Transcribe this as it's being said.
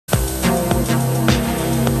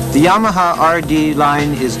The Yamaha RD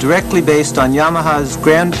line is directly based on Yamaha's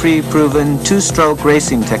Grand Prix proven two-stroke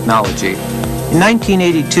racing technology. In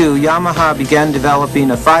 1982, Yamaha began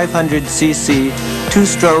developing a 500cc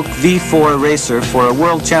two-stroke V4 racer for a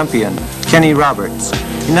world champion, Kenny Roberts.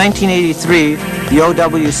 In 1983, the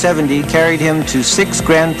OW70 carried him to 6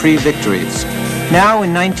 Grand Prix victories. Now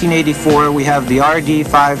in 1984, we have the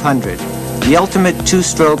RD500, the ultimate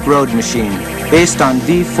two-stroke road machine, based on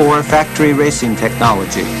V4 factory racing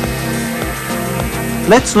technology.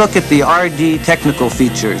 Let's look at the RD technical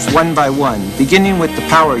features one by one, beginning with the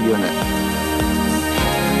power unit.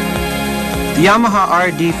 The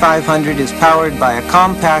Yamaha RD500 is powered by a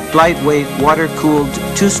compact, lightweight, water-cooled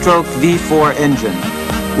two-stroke V4 engine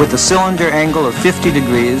with a cylinder angle of 50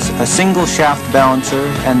 degrees, a single shaft balancer,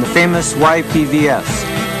 and the famous YPVS,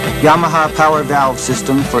 Yamaha Power Valve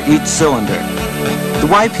System, for each cylinder. The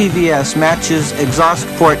YPVS matches exhaust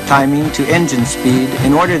port timing to engine speed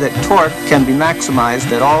in order that torque can be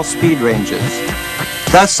maximized at all speed ranges,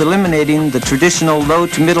 thus eliminating the traditional low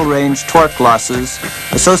to middle range torque losses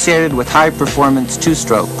associated with high-performance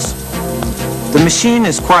two-strokes. The machine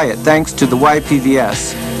is quiet thanks to the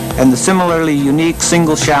YPVS and the similarly unique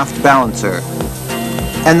single-shaft balancer.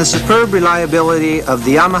 And the superb reliability of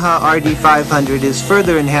the Yamaha RD500 is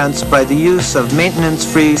further enhanced by the use of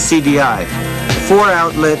maintenance-free CDI, a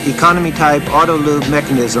 4-outlet economy-type auto-lube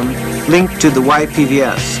mechanism linked to the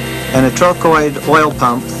YPVS, and a trochoid oil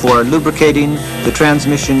pump for lubricating the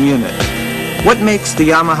transmission unit. What makes the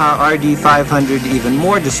Yamaha RD500 even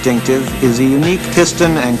more distinctive is a unique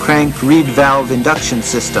piston and crank reed valve induction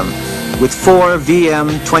system with 4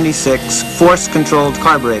 VM26 force-controlled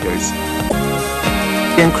carburetors.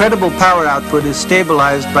 The incredible power output is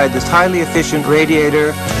stabilized by this highly efficient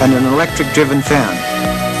radiator and an electric-driven fan.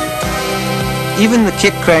 Even the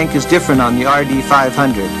kick crank is different on the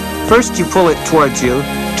RD500. First you pull it towards you,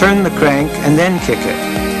 turn the crank, and then kick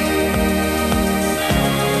it.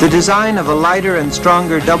 The design of a lighter and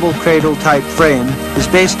stronger double cradle type frame is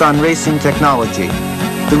based on racing technology.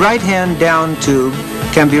 The right-hand down tube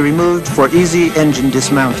can be removed for easy engine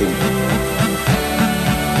dismounting.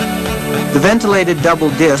 The ventilated double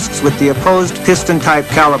discs with the opposed piston type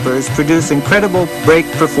calipers produce incredible brake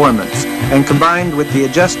performance, and combined with the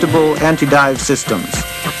adjustable anti-dive systems.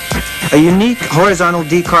 A unique horizontal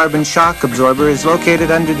decarbon shock absorber is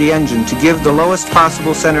located under the engine to give the lowest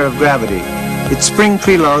possible center of gravity. Its spring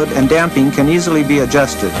preload and damping can easily be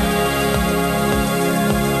adjusted.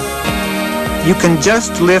 You can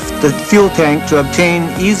just lift the fuel tank to obtain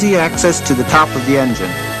easy access to the top of the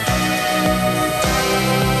engine.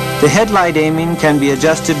 The headlight aiming can be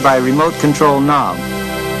adjusted by remote control knob.